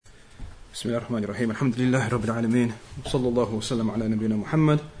بسم الله الرحمن الرحيم الحمد لله رب العالمين وصلى الله وسلم على نبينا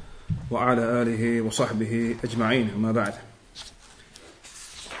محمد وعلى آله وصحبه أجمعين أما بعد.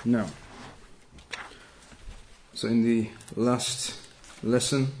 Now, so in the last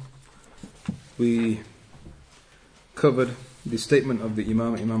lesson we covered the statement of the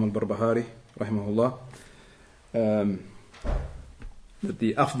Imam al-Barbahari rahimahullah, that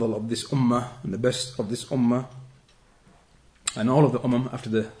the afdal of this ummah and the best of this ummah and all of the after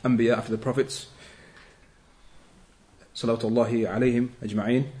the Anbiya, after the Prophets, salawatullahi alayhim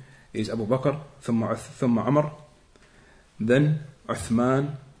ajma'in, is Abu Bakr, thumma Umar, then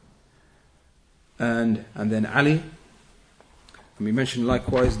Uthman, and then Ali. And we mentioned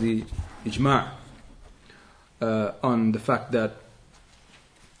likewise the ijma' on the fact that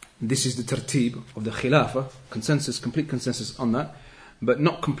this is the tartib of the Khilafah, consensus, complete consensus on that, but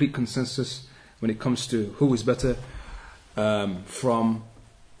not complete consensus when it comes to who is better from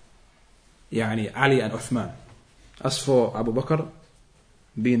Ali and Uthman. As for Abu Bakr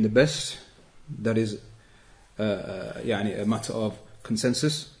being the best, that is a matter of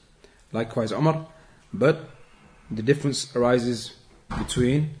consensus. Likewise Umar, but the difference arises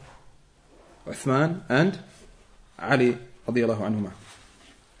between Uthman and Ali radiyallahu anhuma.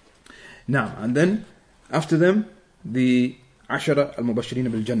 Now, and then after them, the Ashara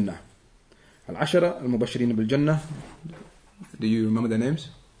al-Mubashirin bil-Jannah. Al-Ashara al-Mubashirin bil-Jannah, do you remember their names?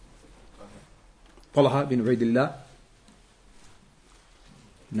 Talha bin Ubaidillah.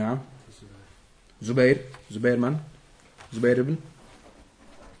 Naam. Zubair man. Zubair ibn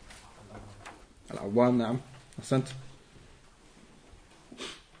Al-Awwam, naam. Ahsant.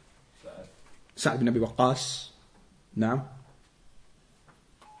 Sa'd bin Abi Waqqas. Naam.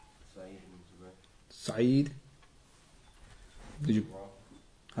 Sa'id. Did you?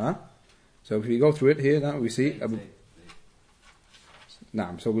 Huh? So if we go through it here, now we see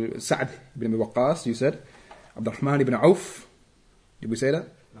Naam. So Sa'd ibn Abi Waqqas, you said. Abdurrahman ibn Auf. Did we say that?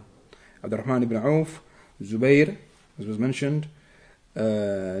 No. Abdurrahman ibn Auf. Zubair, as was mentioned.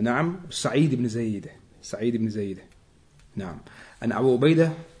 Naam. Sa'id ibn Zayd. Naam. And Abu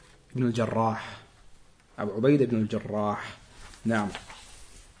Ubaidah ibn al-Jarrah. Naam.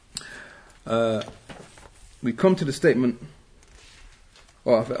 We come to the statement.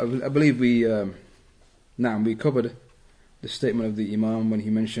 I believe we covered the statement of the Imam when he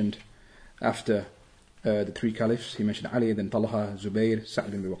mentioned after the three caliphs. He mentioned Ali, then Talha, Zubair,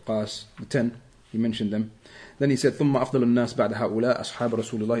 Sa'd bin Waqqas, the 10. He mentioned them. Then he said, ثم أفضل الناس بعد هؤلاء أصحاب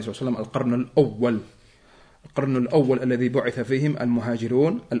رسول الله صلى الله عليه وسلم القرن الأول الذي بعث فيهم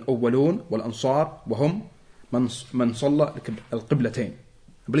المهاجرون الأولون والأنصار وهم من صلى القبلتين.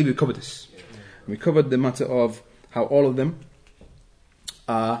 I believe we covered this. We covered the matter of how all of them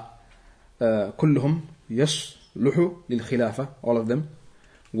are كلهم يصلح للخلافة. All of them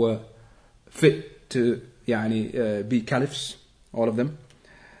were fit to be caliphs, all of them.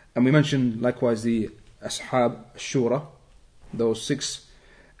 And we mentioned likewise the Ashab Shura, those 6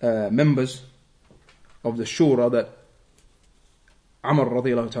 members of the Shura that Umar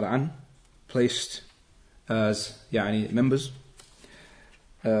radiyallahu ta'ala an placed as members.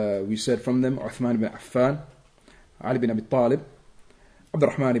 We said from them Uthman ibn Affan, Ali bin Abi Talib,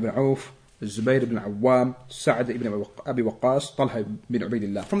 Abdurrahman ibn Auf, Zubair ibn Awwam, Sa'd ibn Abi Waqqas, Talha bin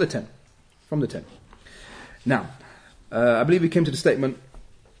Ubaidillah. From the 10. Now, I believe we came to the statement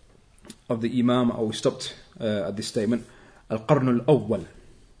of the Imam, or we stopped at this statement. Al-Qarn al-Awwal.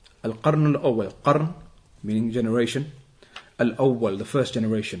 Qarn meaning generation. Al-Awwal, the first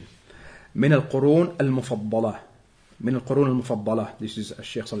generation. Min al-Qurun al-Mufaddala. This is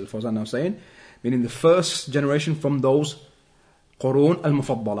Shaykh Salih al-Fawzan now saying, meaning the first generation from those Qurun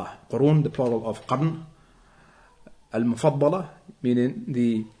al-Mufaddala. Qurun, the plural of Qarn. Al-Mufaddala, meaning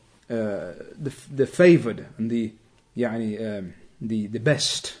the favored and the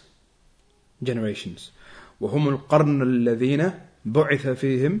best generations. وهم القرن الذين بعث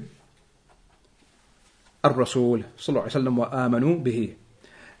فيهم الرسول صلى الله عليه وسلم وآمنوا به.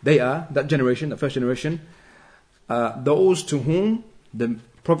 They are, that generation, the first generation, those to whom the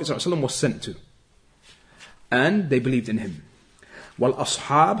Prophet صلى الله عليه وسلم was sent to, and they believed in him.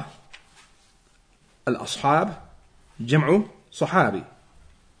 والأصحاب جمع صحابي.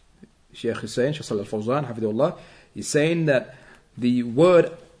 Shaykh is saying, Shaykh Salih al-Fawzan hafidhullah, he's saying that the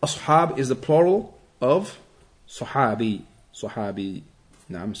word ashab is the plural of sahabi.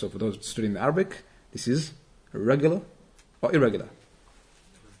 Naam. So for those studying the Arabic, this is regular or irregular.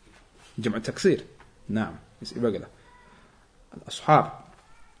 Jam'a taksir. Naam. It's irregular. Al-ashab.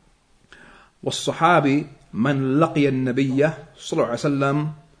 والصحابي من لقي النبي صلى الله عليه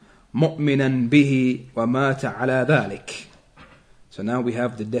وسلم مؤمنا به ومات على ذلك. So now we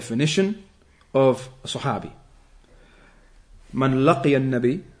have the definition of a Sahabi. Man laqiya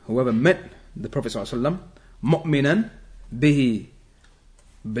an-Nabi, whoever met the Prophet ﷺ, mu'minan bihi,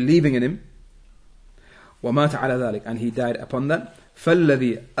 believing in him, وَمَاتَ عَلَى ذَلك, and he died upon that,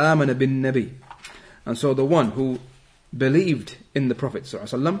 فَالَّذِي آمَنَ بِالنَّبِي, and so the one who believed in the Prophet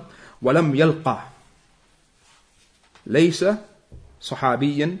ﷺ, وَلَمْ يَلْقَى لَيْسَ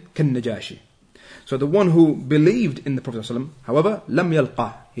صَحَابِيًّا كَالنَّجَاشِ. So the one who believed in the Prophet ﷺ, however, لَمْ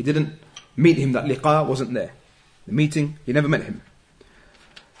يَلْقَى, he didn't meet him, that liqa wasn't there. The meeting, he never met him.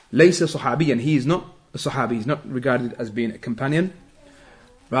 لَيْسَ صَحَابِيًّا, he is not a Sahabi, he is not regarded as being a companion.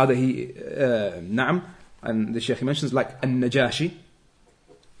 Rather he, na'am, and the Shaykh mentions like An-Najashi,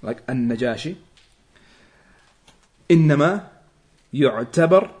 إنما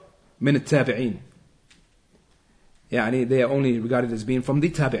يعتبر من التابعين. يعني they are only regarded as being from the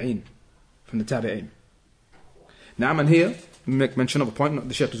tabi'een. Na'am, and here, we make mention of a point, not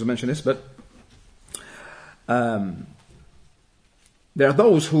the Shaykh doesn't mention this, but there are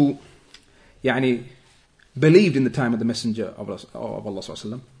those who يعني believed in the time of the Messenger of Allah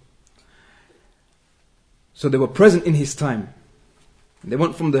sallallahu. So they were present in his time. They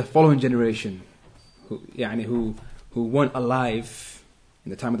weren't from the following generation who weren't alive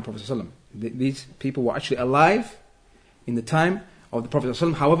in the time of the Prophet sallallahu. These people were actually alive in the time of the Prophet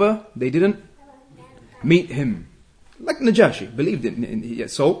sallallahu. However, they didn't meet him. Like Najashi, believed in him.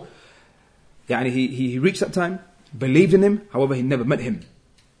 So, he reached that time, believed in him, however, he never met him.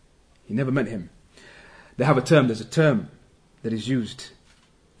 They have there's a term that is used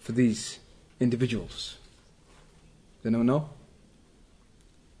for these individuals. They don't know?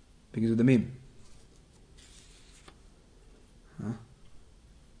 Because of the meme.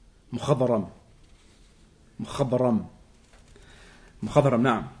 Mukhadaram,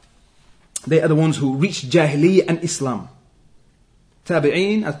 na'am. They are the ones who reached Jahiliyyah and Islam.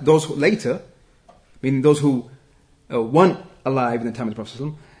 Tabi'een, as those who later, meaning those who weren't alive in the time of the Prophet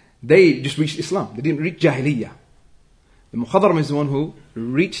ﷺ, they just reached Islam. They didn't reach Jahiliyyah. The Mukhadaram is the one who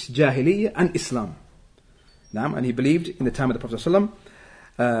reached Jahiliyyah and Islam. And he believed in the time of the Prophet ﷺ.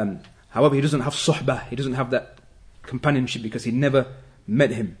 However, he doesn't have suhbah. He doesn't have that companionship because he never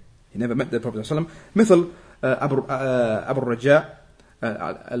met him. He never met the Prophet ﷺ. مثل أبو الرجاء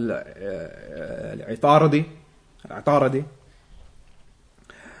العطاردي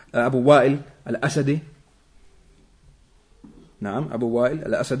أبو وائل الأسدي. نعم أبو وائل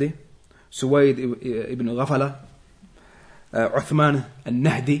الأسدي سويد ابن غفلة عثمان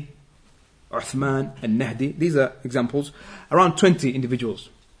النهدي. These are examples. Around 20 individuals.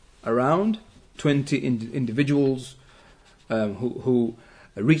 Who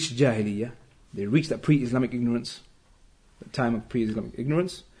reached Jahiliyyah. They reached that pre-Islamic ignorance. The time of pre-Islamic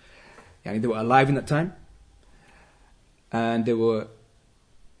ignorance. They were alive in that time. And they were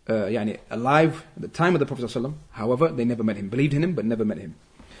alive at the time of the Prophet ﷺ. However, they never met him. Believed in him, but never met him.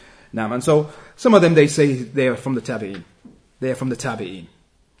 And so, some of them, they say they are from the Tabi'een.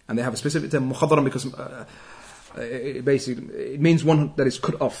 And they have a specific term, Mukhadaram, because it means one that is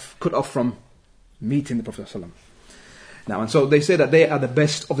cut off from meeting the Prophet ﷺ. And so they say that they are the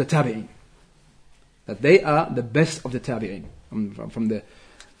best of the Tabi'een. From the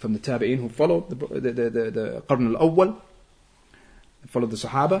Tabi'een who followed the Qarn al-Awwal, followed the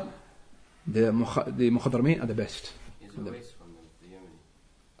Sahaba, the Mukhadarameen are the best. Is Uwais from the Yemen?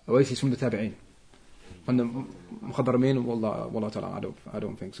 Uwais is from the Tabi'een. From the Mukhadarameen, Wallah ta'ala, I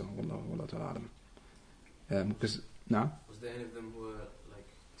don't think so. Wallah ta'ala alam. Because, now? Was there any of them who were like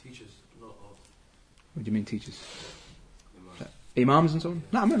teachers? Not of. What do you mean teachers? Imams and so on?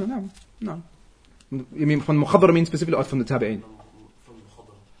 No. You mean from Mukhadarameen specifically or from the Tabi'een? From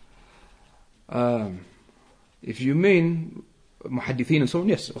Mukhadaram. If you mean Muhaddithin and so on,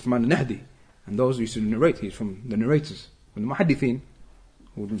 yes, Uthman al-Nahdi. And those who used to narrate, he's from the narrators. From the Muhaddithin,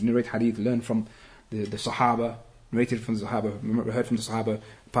 who narrate hadith, learn from the Sahaba, narrated from the Sahaba, heard from the Sahaba,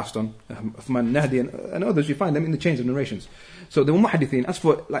 passed on. Uthman al-Nahdi and others, you find them in the chains of narrations. So the Muhaddithin, as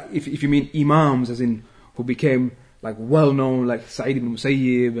for, like, if you mean Imams, as in, who became, like, well-known, like Sa'id ibn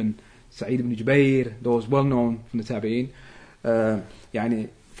Musayyib and Sa'id ibn Jubair, those well-known from the Tabi'een,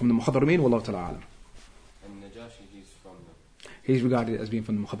 from the Mukhadarameen, Wallahu ta'ala alam. And Najashi, he's from them. He's regarded as being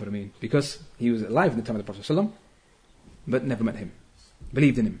from the Mukhadarameen because he was alive in the time of the Prophet ﷺ, but never met him,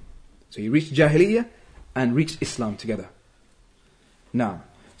 believed in him. So he reached Jahiliyyah and reached Islam together. Now,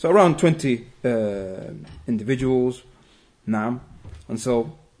 so around 20 individuals. Now, and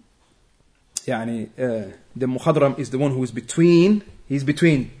so, the Mukhadaram is the one who is between. He's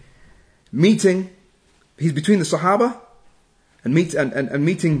between the Sahaba and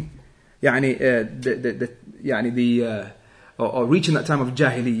meeting, or reaching that time of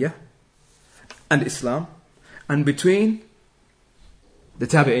Jahiliyyah, and Islam, and between the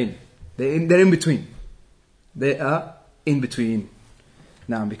Tabi'in. They're in between. They are in between.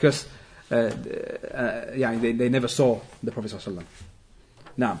 Now, because they never saw the Prophet ﷺ.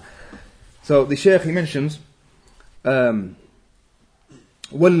 Now, so the Shaykh, he mentions وَالَّذِي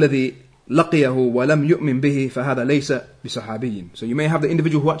لَقِيَهُ وَلَمْ يُؤْمِن بِهِ فَهَذَا لَيْسَ بِصَحَابِيٍّ. So you may have the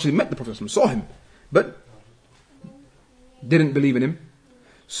individual who actually met the Prophet ﷺ, saw him, but didn't believe in him.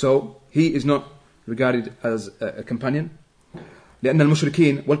 So he is not regarded as a companion. لأن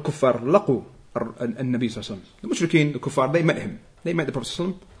المشركين والكفار لقوا النبي صلى الله عليه وسلم. The mushrikeen, the kuffar, they met him. They met the Prophet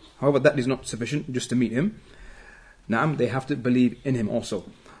ﷺ. However, that is not sufficient just to meet him. Naam, they have to believe in him also.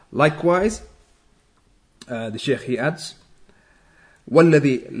 Likewise, the Shaykh, he adds,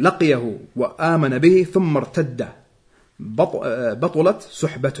 والذي لقيه وآمن به ثم ارتد بطلت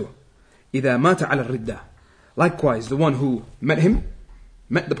صحبته إذا مات على الردة. Likewise, the one who met him,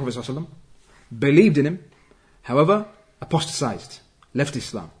 met the Prophet ﷺ, believed in him, however, apostatized, left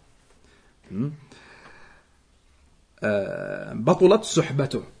Islam. بطلت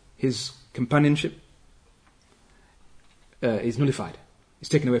صحبته, his companionship is nullified. It's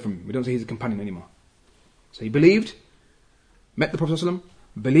taken away from him. We don't say he's a companion anymore. So he believed, met the Prophet ﷺ,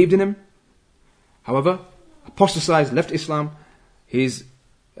 believed in him, however, apostatized, left Islam. His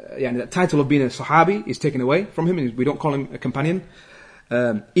that title of being a Sahabi is taken away from him, and we don't call him a companion.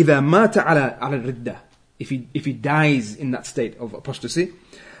 إذا مات على الردة, if he dies in that state of apostasy.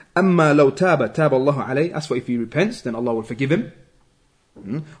 أما لو تاب الله عليه, as for if he repents, then Allah will forgive him.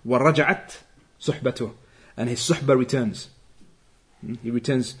 ورجعت صحبته, and his suhbah returns. He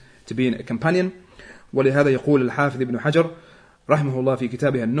returns to being a companion. ولهذا يقول الحافظ ابن حجر رحمه الله في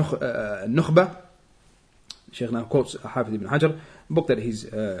كتابه النخبة. Shaykh now quotes Hafidh ibn Hajar, a book that he's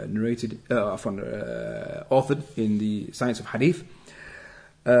authored in the science of hadith,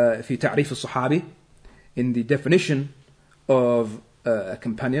 في تعريف الصحابي, in the definition of a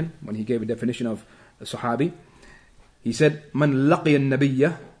companion. When he gave a definition of a Sahabi, he said من لقي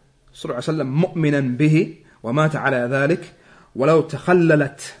النبي صلى الله عليه وسلم مؤمنا به ومات على ذلك ولو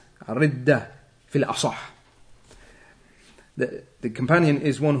تخللت ردة في الأصح. The companion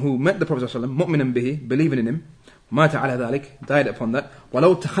is one who met the Prophet ﷺ, مؤمنا به, believing in him, مات على ذلك, died upon that,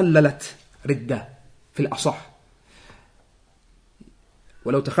 ولو تخللت ردة في الأصح.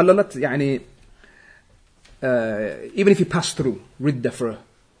 ولو تخللت يعني even if he passed through ردة for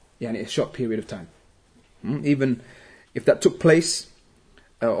a short period of time, even if that took place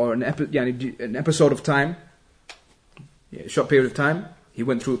or an episode of time, a short period of time, he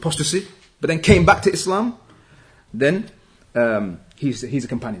went through apostasy but then came back to Islam, then he's a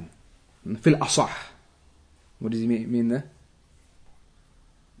companion. Fil asah. What does he mean there?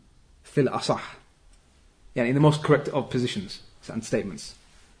 Fil asah. In the most correct of positions and statements.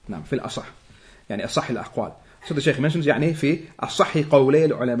 Naam, fil asah. أصح الأقوال. So the Shaykh mentions في أصح قولي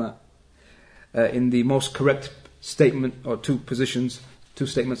العلماء, in the most correct statement or two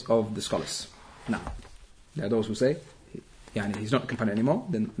statements of the scholars. Now, there are those who say he's not a companion anymore.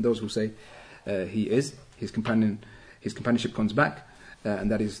 Then those who say he is, his companionship comes back,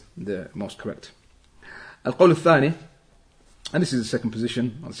 and that is the most correct. القول الثاني, and this is the second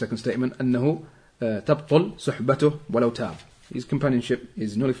position or the second statement, أنه تبطل صحبته ولو تاب. His companionship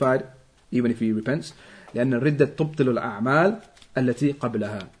is nullified even if he repents. لأن الردة تبطل الأعمال التي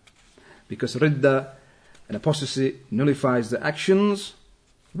قبلها. Because ridda, an apostasy, nullifies the actions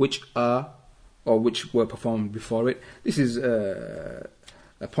which were performed before it. This is a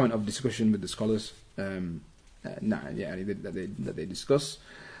point of discussion with the scholars that they discuss,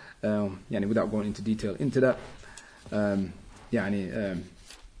 without going into detail into that.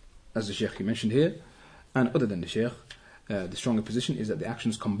 As the Shaykh mentioned here, and other than the Shaykh, the stronger position is that the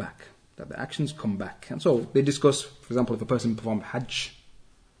actions come back. And so they discuss, for example, if a person performed Hajj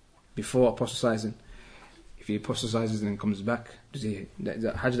before apostatizing, if he apostatizes and then comes back, is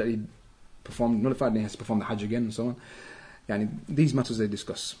that Hajj that he performed nullified and he has to perform the Hajj again and so on. These matters they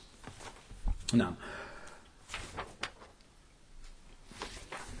discuss. Now,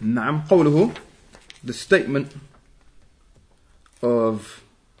 قوله, the statement of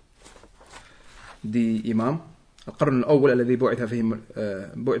the Imam, القرن الأول الذي بعث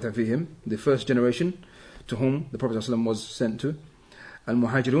فيهم, the first generation to whom the Prophet ﷺ was sent to,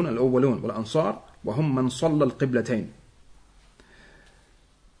 المهاجرون الأولون والأنصار وهم من صلى القبلتين.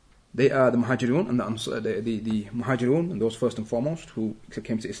 They are the Muhajirun and the Muhajirun, and those first and foremost who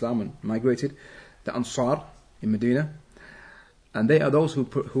came to Islam and migrated, the Ansar in Medina, and they are those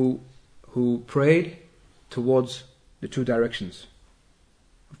who prayed towards the two directions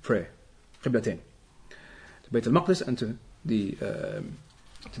of prayer, Qiblatain, to Bayt al-Maqdis and to the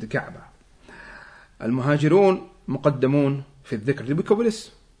Kaaba. المهاجرون مقدمون في الذكر. Did we cover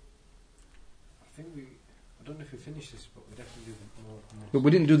this? I don't know if we finished this, but we definitely do more. But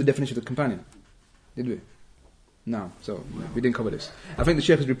we didn't do the definition of the companion, did we? No, so we didn't cover this. I think the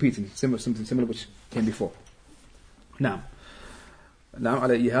Shaykh is repeating something similar which came before. نعم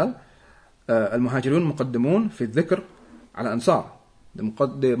على أي حال المهاجرون مقدمون في الذكر على أنصار. The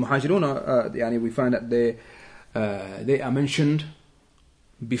muhajirun يعني we find that they are mentioned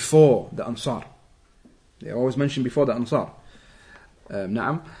before the Ansar. They are always mentioned before the Ansar.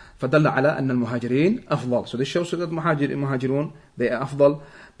 نعم فدل على أن المهاجرين أفضل. So this shows that المهاجرون they are أفضل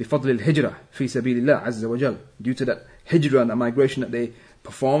بفضل الهجرة في سبيل الله عز وجل, due to that hijrah and the migration that they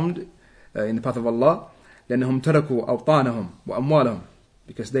performed in the path of Allah. لأنهم تركوا أوطانهم وأموالهم,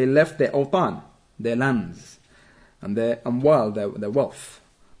 because they left their أوطان, their lands, and their أموال, their wealth.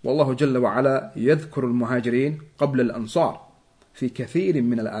 والله جل وعلا يذكر المهاجرين قبل الأنصار في كثير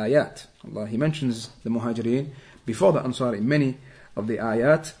من الآيات. Allah, He mentions the muhajirin before the Ansar in many of the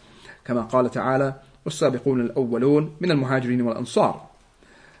ayat. كما قال تعالى والسابقون الأولون من المهاجرين والأنصار.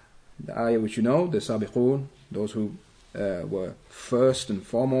 The ayah which you know, the sabiqun, those who were first and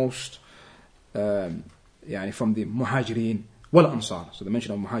foremost يعني from the muhajirin wal ansar. So the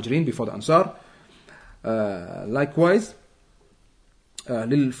mention of muhajirin before the ansar. Likewise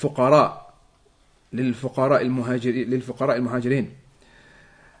للفقراء المهاجرين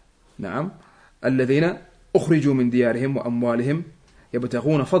نعم الذين أخرجوا من ديارهم وأموالهم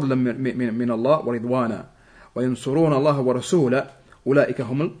يبتغون فضلا من الله ورضوانا وينصرون الله ورسوله أولئك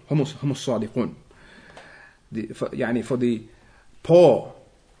هم الصادقون. يعني for the poor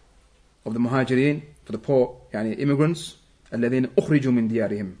of the muhajirin, for the poor يعني immigrants, الذين أخرجوا من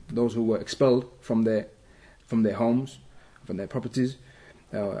ديارهم, those who were expelled from their homes, from their properties,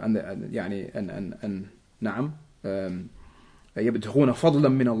 and نعم يبتغون فضلا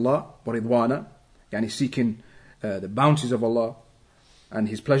من الله ورضوانا, يعني seeking the bounties of Allah and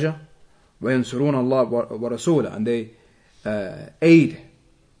His pleasure, وينصرون الله ورسوله, and they aid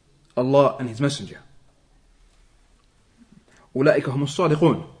Allah and His Messenger. أولئك هم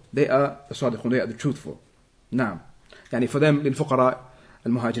الصادقون, they are the صادقون, they are the truthful. نعم يعني for them للفقراء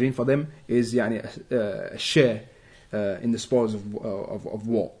المهاجرين, for them is يعني a share in the spoils of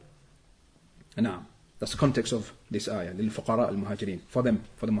war. نعم, that's the context of this ayah. للفقراء المهاجرين, for them,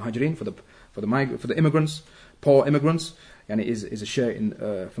 for the muhajirin, for the immigrants, poor immigrants, يعني is a share in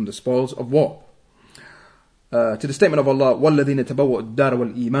from the spoils of war. To the statement of Allah والذين تبوأوا الدار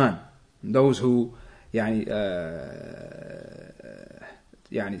والإيمان, those who يعني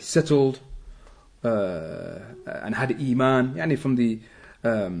settled and had iman, يعني from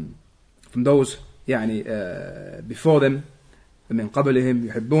those يعني before them, من قبلهم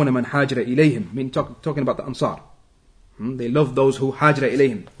يحبون من حاجر إليهم, talking about the Ansar. They love those who حاجر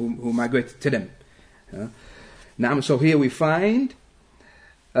إليهم, who migrated to them. نعم, so here we find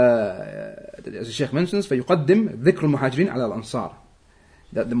as the Shaykh mentions فيقدم ذكر المهاجرين على الأنصار,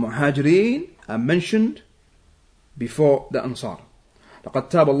 that the muhajirin are mentioned before the Ansar. لقد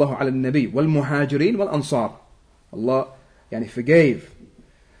تاب الله على النبي والمهاجرين والأنصار. Allah يعني forgave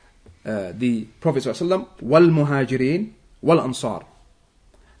the Prophet صلى الله عليه وسلم والمهاجرين والأنصار,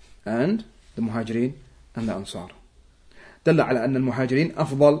 and the muhajirin and the Ansar. دل على أن المهاجرين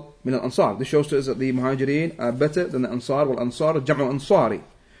أفضل من الأنصار. This shows to us that the muhajirin are better than the Ansar. والأنصار جمع أنصاري.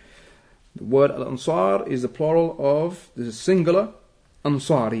 The word al-Ansar is the plural of the singular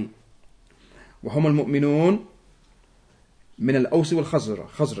Ansari. وهم المؤمنون من الأوس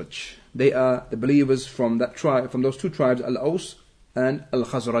والخزرج. They are the believers from that tribe, from those two tribes, Al-Aws and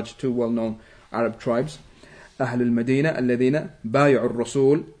Al-Khazraj, two well-known Arab tribes. أهل المدينة الذين بايعوا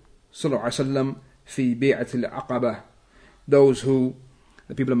الرسول صلى الله عليه وسلم في بيعة العقبة. Those who,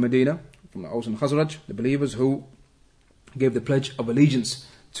 the people of Medina, from the Aws and Khazraj, the believers who gave the pledge of allegiance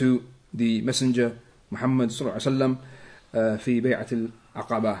to the Messenger Muhammad صلى الله عليه وسلم في بيعة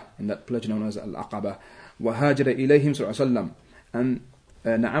العقبة, in that pledge known as Al-Aqabah. وهاجر إليهم صلى الله عليه وسلم, and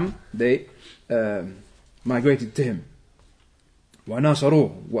نعم, they migrated to him.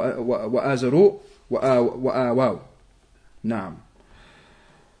 وناصروه وآزروه وآواو. نعم,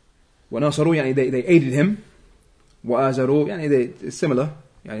 وناصروه يعني they aided him, وآزروه يعني they similar,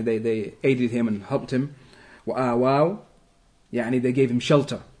 يعني they aided him and helped him. وآواو يعني they gave him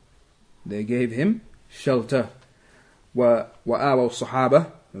shelter, وآواو الصحابة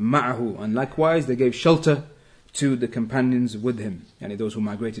معه, and likewise they gave shelter to the companions with him, يعني those who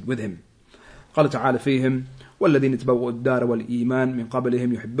migrated with him. قال تعالى فيهم والذين تبوأوا الدار والإيمان من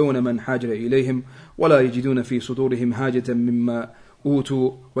قبلهم يحبون من هاجر إليهم ولا يجدون في صدورهم حاجة مما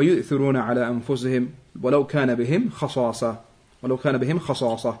أوتوا ويؤثرون على أنفسهم ولو كان بهم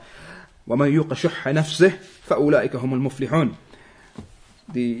خصاصة. وَمَنْ يُوقَ شُحَّ نَفْسِهِ فَأُولَٰئِكَ هُمُ الْمُفْلِحُونَ.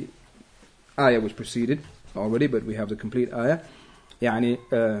 The ayah which preceded already, but we have the complete ayah. يعني,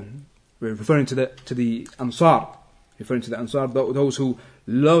 we're referring to the Ansar, those who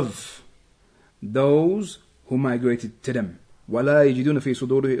love those who migrated to them. وَلَا يَجِدُونَ فِي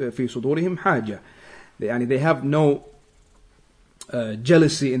صُدُورِهِمْ حَاجَةً. يعني, they have no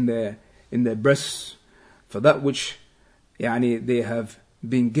jealousy in their breasts for that which يعني, they have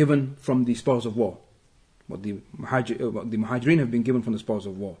been given from the spoils of war. What the Muhajirin have been given from the spoils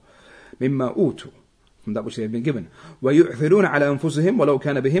of war. مِمَّا أُوتُوا, from that which they have been given. وَيُؤْثِرُونَ عَلَى أَنفُسِهِمْ وَلَوْ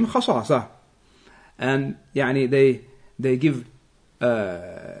كَانَ بِهِمْ خَصَاصَةٌ. And يعني, they give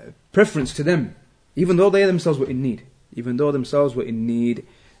preference to them, even though they themselves were in need.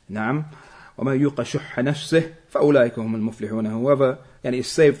 نعم. وَمَنْ يُوقَ شُحَّ نَفْسِهِ فَأُولَٰئِكَ هُمُ الْمُفْلِحُونَ. Whoever يعني, is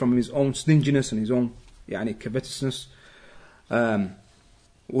saved from his own stinginess and his own يعني, covetousness,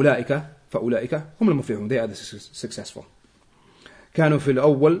 أولئك فأولئك هم المفلحون. They are the successful. كانوا في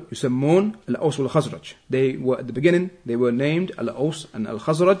الأول يسمون الأوس والخزرج. They were at the beginning, they were named الأوس and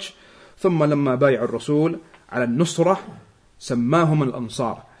الخزرج. ثم لما بايعوا الرسول على النصرة سماهم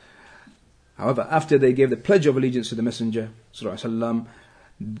الأنصار. However, after they gave the pledge of allegiance to the Messenger صلى الله عليه وسلم,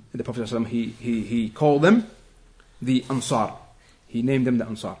 the Prophet صلى الله عليه وسلم, he called them the Ansar. He named them the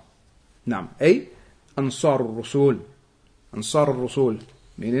Ansar. نعم. أي أنصار الرسول. أنصار الرسول,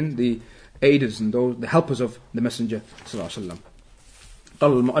 meaning the aiders and those, the helpers of the Messenger صلى الله عليه وسلم.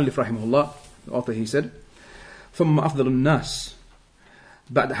 قال المؤلف رحمه الله, the author, he said, ثم أفضل الناس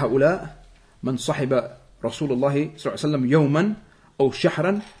بعد هؤلاء من صحب رسول الله صلى الله عليه وسلم يوما أو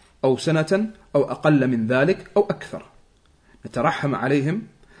شهرا أو سنة أو أقل من ذلك أو أكثر نترحم عليهم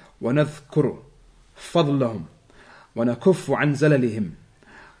ونذكر فضلهم ونكف عن زللهم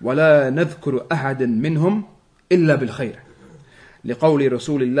ولا نذكر أحدا منهم إلا بالخير لقول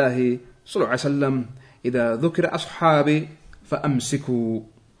رسول الله صلى الله عليه وسلم إذا ذكر أصحابي فأمسكوا.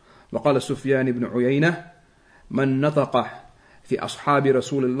 وقال سفيان بن عيينة من نطق في أصحاب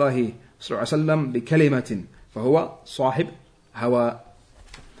رسول الله صلى الله عليه وسلم بكلمة فهو صاحب هوى.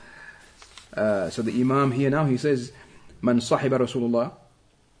 So the Imam here now, he says من صاحب رسول الله,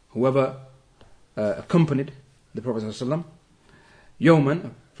 whoever accompanied the Prophet صلى الله عليه وسلم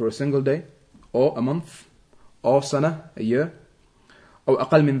يوما, for a single day, or a month, or sana, a year, or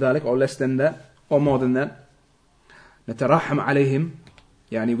أقل من ذلك, or less than that, or more than that, نترحم عليهم,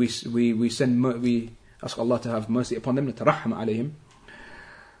 يعني we ask Allah to have mercy upon them, نترحم عليهم,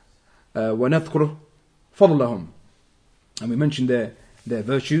 ونذكر فضلهم, and we mention their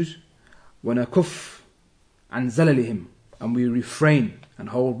virtues, ونكف عن زللهم, and we refrain and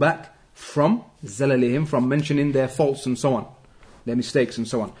hold back from زللهم, from mentioning their faults and so on, their mistakes and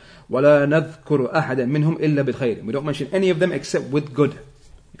so on. ولا نذكر أحدا منهم إلا بالخير. We don't mention any of them except with good,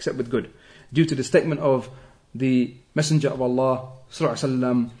 due to the statement of the Messenger of Allah صلى الله عليه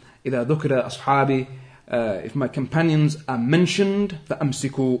وسلم, إذا ذكر أصحابي, if my companions are mentioned,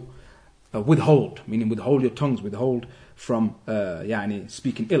 فأمسكوا, withhold, meaning withhold your tongues, withhold from يعني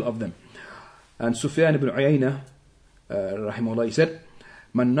speaking ill of them. And Sufyan ibn Uyayna rahimahullah, he said,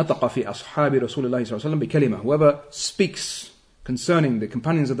 من نطق في أصحاب رسول الله صلى الله عليه وسلم بكلمة, whoever speaks concerning the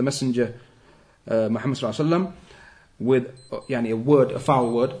companions of the Messenger Muhammad صلى الله عليه وسلم with يعني a word, a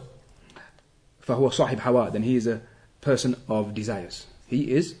foul word, فهو صاحب هوى, then he is a person of desires.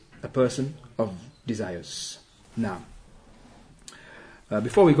 Now,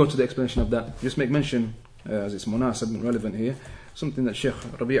 before we go to the explanation of that, just make mention, as it's munasab and relevant here, something that Shaykh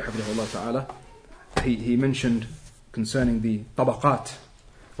Rabi' hafidhahullah ta'ala, he mentioned concerning the tabaqat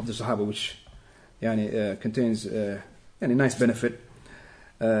of the Sahaba, which contains a nice benefit.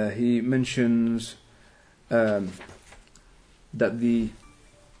 He mentions that the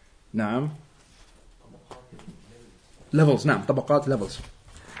levels, tabaqat, levels.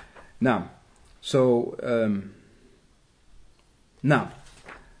 So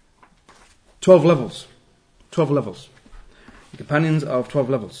 12 levels. The companions of 12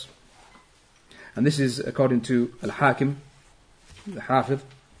 levels. And this is according to Al-Hakim, the Hafidh,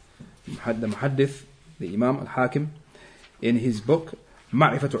 the Muhaddith, the Imam Al-Hakim, in his book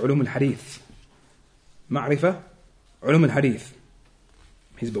Ma'rifat Ulum Al-Hadith. Ma'rifat Ulum Al-Hadith.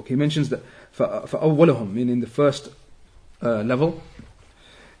 His book. He mentions that فأولهم, meaning the first level,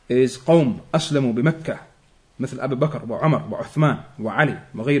 is قوم أسلموا بمكة مثل أبي بكر وعمر وعثمان وعلي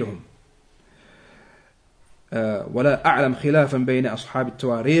وغيرهم. ولا أعلم خلافا بين أصحاب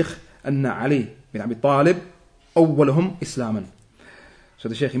التواريخ أن علي بن أبي طالب أولهم إسلاما. So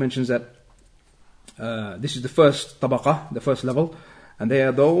the Shaykh, he mentions that this is the first tabaqah, the first level, and they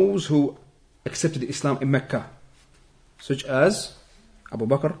are those who accepted Islam in Mecca, such as Abu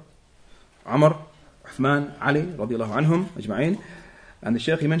Bakr, Umar, Uthman, Ali, radiallahu anhum, ajma'in. And the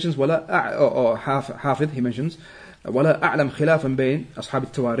Shaykh, he mentions, or Hafidh, he mentions, ولا أعلم خلافا بين أصحاب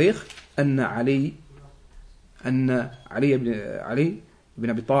التواريخ أن علي بن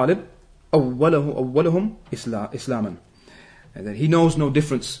أبي طالب أولهم إسلاما. That he knows no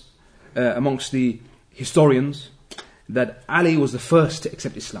difference amongst the historians that Ali was the first to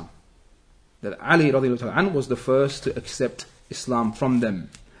accept Islam. That Ali radiallahu anhu was the first to accept Islam from them.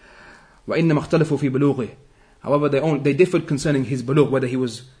 وإنما اختلفوا في بلوغه. However, they differed concerning his bulugh, whether he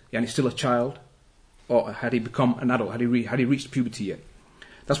was still a child, or had he become an adult, had he reached puberty yet.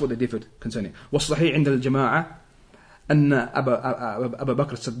 That's what they differed concerning. والصحيح عند الجماعة أن أبا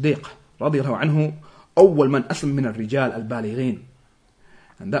بكر الصديق رضي الله عنه أول من أسلم من الرجال البالغين.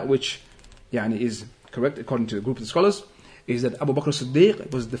 And that which is correct according to a group of the scholars is that Abu Bakr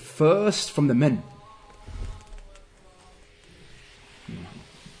as-Siddiq was the first from the men.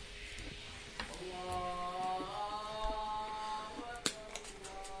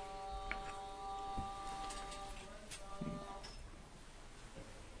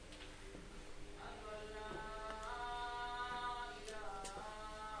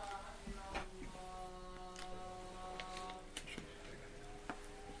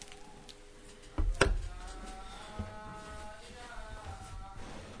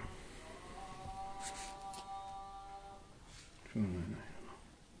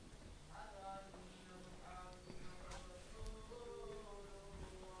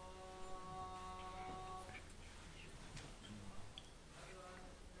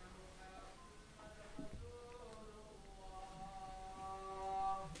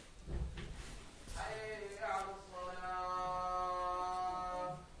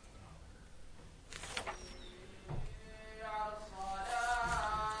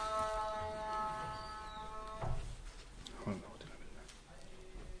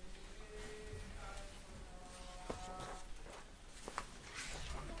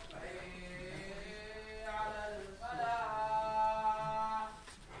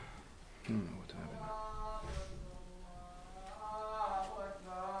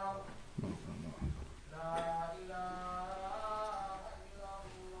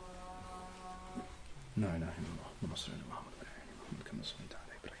 لا إله إلا الله اللهم صل على محمد وعلى آل محمد كما صليت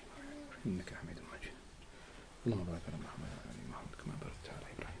على إبراهيم وعلى آل إبراهيم إنك حميد مجيد اللهم بارك على محمد وعلى آل محمد كما باركت على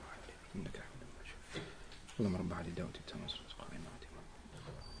إبراهيم وعلى آل إبراهيم إنك حميد مجيد اللهم رب علي دعوتي التامة والصلاة القائمة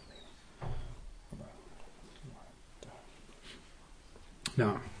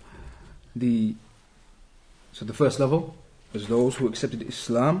Now, so the first level was those who accepted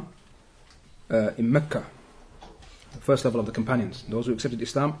Islam in Mecca. The first level of the companions, those who accepted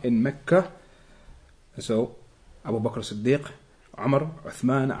Islam in Mecca. So, Abu Bakr as-Siddiq, Umar,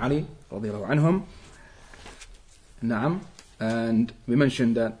 Uthman, Ali, radiallahu anhum. Naam. And we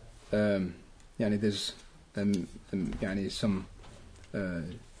mentioned that there's some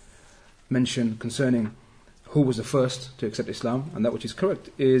mention concerning who was the first to accept Islam, and that which is correct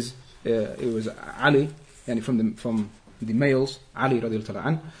is it was Ali, from the males, Ali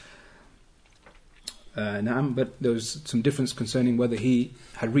radiallahu anhu. But there was some difference concerning whether he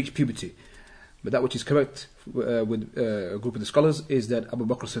had reached puberty. But that which is correct with a group of the scholars is that Abu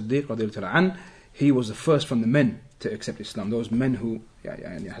Bakr as-Siddiq radiallahu anhu, he was the first from the men to accept Islam. Those men who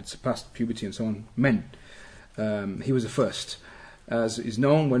had surpassed puberty and so on, men. He was the first. As is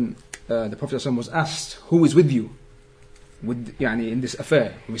known, when the Prophet ﷺ was asked, who is with you in this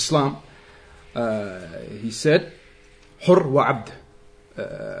affair of Islam, he said, Hur wa abd,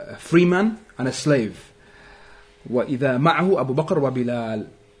 a free man and a slave. Wa idha ma'ahu Abu Bakr wa Bilal.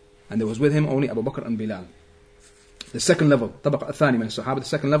 And there was with him only Abu Bakr and Bilal. The second level, طبقة الثاني من الصحابة, the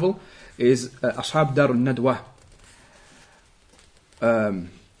second level is أصحاب دار الندوة.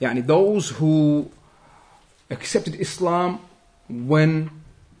 Those who accepted Islam when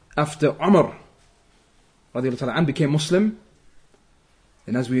after Umar radiallahu anhu became Muslim.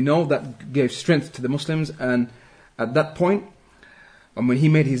 And as we know, that gave strength to the Muslims, and at that point, when he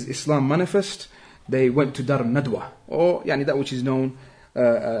made his Islam manifest, they went to Dar al-Nadwa, or that which is known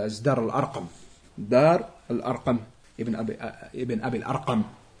as Dar al-Arqam. Dar al-Arqam, Ibn Abi al-Arqam,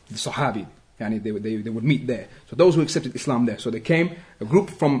 the Sahabi. They would meet there. So those who accepted Islam there. So they came, a group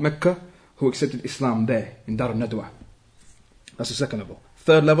from Mecca who accepted Islam there, in Dar al-Nadwa. That's the second level.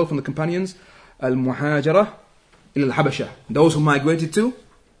 Third level from the companions, al-Muhajirah ila al-Habasha. Those who migrated to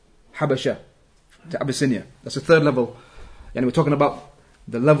Habasha, to Abyssinia. That's the third level. We're talking about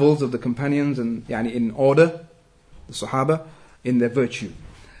the levels of the companions and in order, the Sahaba, in their virtue.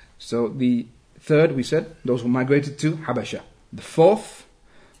 So the third, we said, those who migrated to Habasha. The fourth,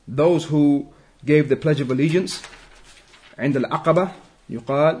 those who gave the pledge of allegiance عند العقبة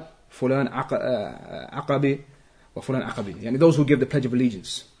يقال فلان عقبي وفلان عقبي. يعني those who give the pledge of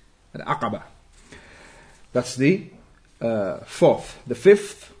allegiance. Al-Aqaba. That's the fourth. The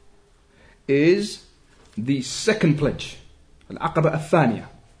fifth is the second pledge. Al-Aqaba al-Thaniya.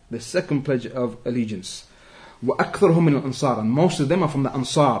 The second pledge of allegiance. وأكثرهم من الأنصار. And most of them are from the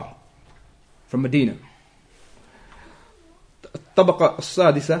Ansar, from Medina. الطبقة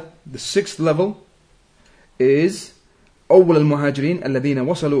السادسة, the sixth level, is أول المهاجرين الذين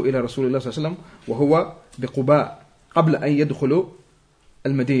وصلوا إلى رسول الله صلى الله عليه وسلم وهو بقباء قبل أن يدخلوا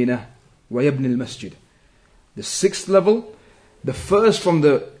المدينة ويبني المسجد. The sixth level, the first from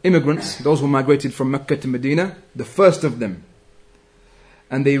the immigrants, those who migrated from Mecca to Medina, the first of them.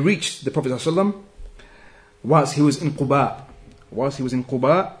 And they reached the Prophet صلى الله عليه وسلم whilst he was in Quba. Whilst he was in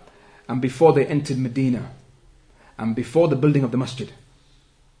Quba, and before they entered Medina, and before the building of the masjid,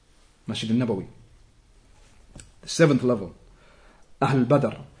 Masjid al-Nabawi. The seventh level, Ahl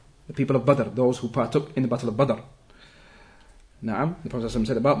Badr, the people of Badr, those who partook in the battle of Badr. نعم, the Prophet ﷺ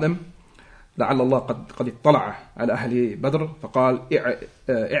said about them, لعل الله قد اطلع على أهل بدر فقال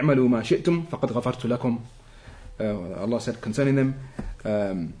اعملوا ما شئتم فقد غفرت لكم. Allah said concerning them,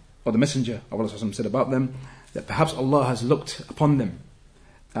 or the Messenger of Allah ﷺ said about them, that perhaps Allah has looked upon them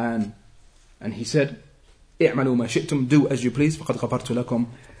and he said, اعملوا ما شئتم, do as you please, فقد غفرت لكم,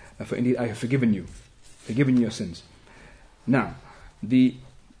 for indeed I have forgiven you your sins. Now, the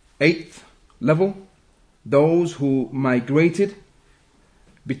eighth level, those who migrated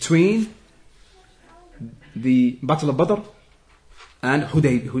between the Battle of Badr and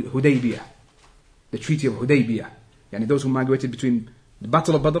Hudaybiyah, the Treaty of Hudaybiyah. Yani those who migrated between the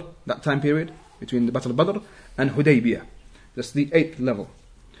Battle of Badr, that time period, between the Battle of Badr and Hudaybiyah. That's the eighth level.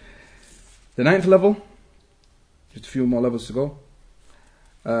 The ninth level, just a few more levels to go.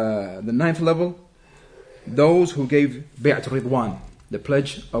 The ninth level, those who gave Bay'at Ridwan, the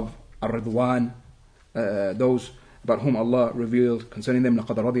pledge of Ar-Ridwan, those about whom Allah revealed concerning them,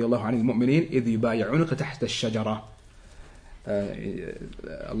 لَقَدْ رَضِيَ اللَّهُ عَنِ الْمُؤْمِنِينَ إِذْ يُبَايِعُونَكَ تَحْتَ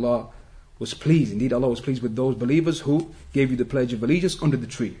الشَّجَرَةِ. Allah was pleased, indeed Allah was pleased with those believers who gave you the pledge of allegiance under the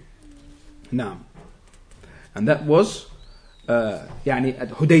tree. Now, and that was at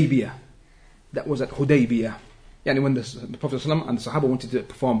Hudaybiyah. That was at Hudaybiyah. When the Prophet ﷺ and the Sahaba wanted to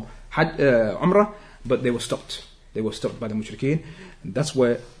perform Umrah, but they were stopped. They were stopped by the Mushrikeen. And that's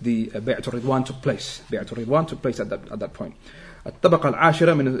where the Bay'at al-Ridwan took place. Bay'at al-Ridwan took place at that point. الطبقة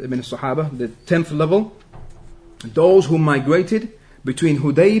العاشرة من الصحابة, the 10th level, those who migrated between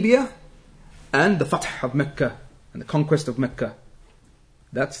Hudaybiyah and the Fath of Mecca, and the conquest of Mecca.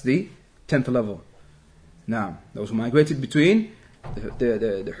 That's the 10th level. Now, those who migrated between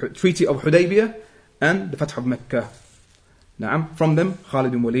the Treaty of Hudaybiyah and the Fath of Mecca. نعم, from them,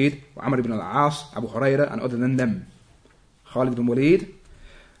 Khalid bin Walid, Amr ibn al-As, Abu Huraira, and other than them. Khalid bin Walid,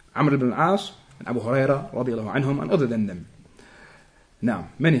 Amr ibn al-As, and Abu Huraira, radiallahu anhum, and other than them. Now,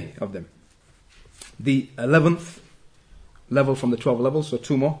 many of them. The 11th level from the 12 levels, so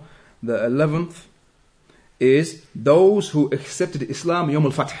two more. The 11th is those who accepted Islam Yawm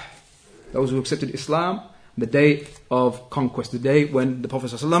al-Fath. Those who accepted Islam the day of conquest, the day when the Prophet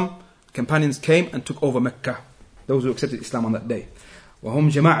ﷺ companions came and took over Mecca. Those who accepted Islam on that day. وهم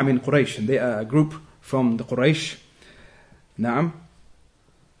جماعة من قريش, and they are a group from the Quraysh. نعم.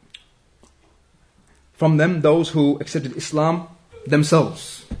 From them, those who accepted Islam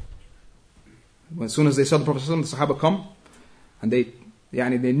themselves. As soon as they saw the Prophet ﷺ, the Sahaba come, and they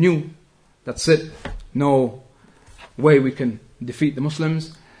knew, that's it, no way we can defeat the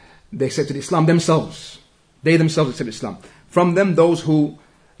Muslims. They accepted Islam themselves. They themselves accepted Islam. From them, those who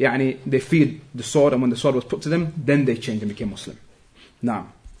they feared the sword, and when the sword was put to them, then they changed and became Muslim.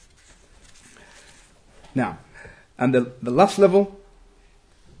 Now, and the last level,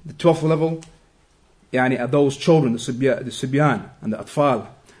 the 12th level, are those children, the Sibyan and the Atfal.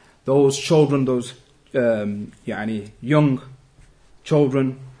 Those children, those young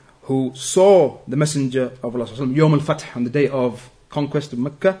children who saw the Messenger of Allah Yawm al-Fath, on the day of conquest of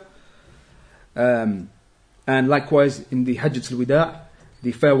Mecca, and likewise in the Hajj al-Wida',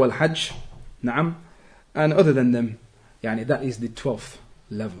 the farewell Hajj, na'am, and other than them, that is the 12th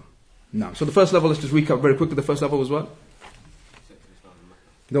level. Now, so the first level, let's just recap very quickly. The first level was what?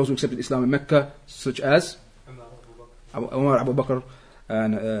 Those who accepted Islam in Mecca, such as Umar, Abu Bakr,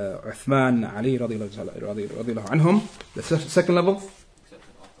 and Uthman, Ali, radiallahu anhum. The second level?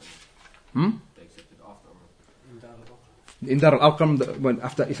 In Dar al-Arqam, when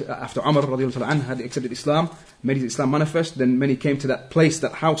after Umar radiallahu anhu had accepted Islam, made his Islam manifest, then many came to that place,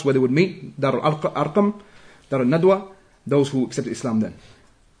 that house where they would meet, Dar al-Arqam, Dar al-Nadwa, those who accepted Islam then.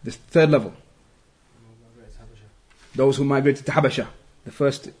 The third level, those who migrated to Habasha, the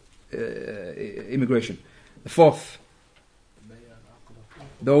first immigration. The fourth,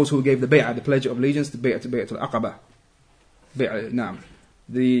 those who gave the bay'ah, the pledge of allegiance, the bay'ah al-aqaba. Naam.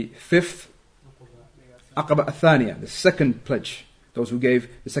 The fifth, aqaba al-thaniya, the second pledge. Those who gave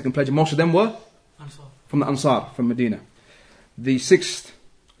the second pledge, most of them were from the Ansar, from Medina. The sixth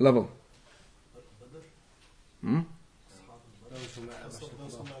level.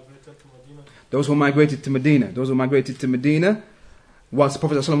 Those who migrated to Medina. Those who migrated to Medina whilst the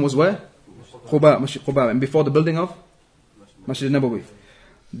Prophet ﷺ was where? Quba, Masjid Quba, and before the building of Masjid Nabawi.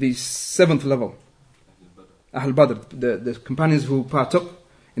 The seventh level, Ahl Badr, the companions who partook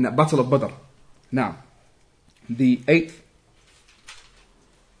in that battle of Badr. Now, the eighth,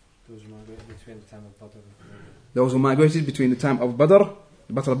 those who migrated between the time of Badr,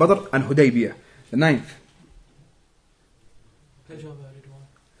 the battle of Badr, and Hudaybiyah. The ninth,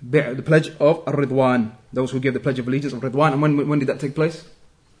 the pledge of Ridwan, those who gave the pledge of allegiance of Ridwan. And when did that take place?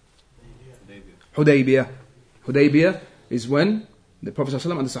 Hudaybiyah. Hudaybiyah is when the Prophet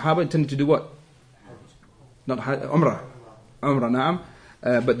ﷺ and the Sahaba intended to do what? Not Umrah. Umrah,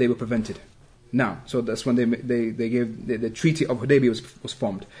 na'am. But they were prevented. Now, so that's when they gave the treaty of Hudaybiyah was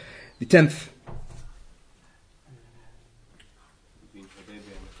formed. The 10th,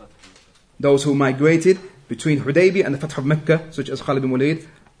 those who migrated between Hudaybiyah and the Fath of Mecca, such as Khalid bin Walid,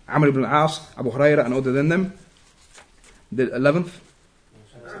 Amr ibn al-As, Abu Hurairah, and other than them. The 11th,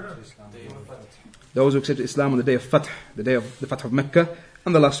 those who accepted Islam on the day of Fath, the day of the Fath of Mecca.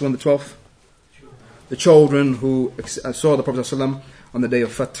 And the last one, the 12th, the children who saw the Prophet ﷺ on the day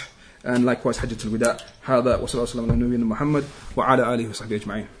of Fath. And likewise Hajjatul Wida. هذا وصلى الله وسلم على نبينا محمد وعلى آله وصحبه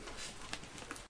أجمعين.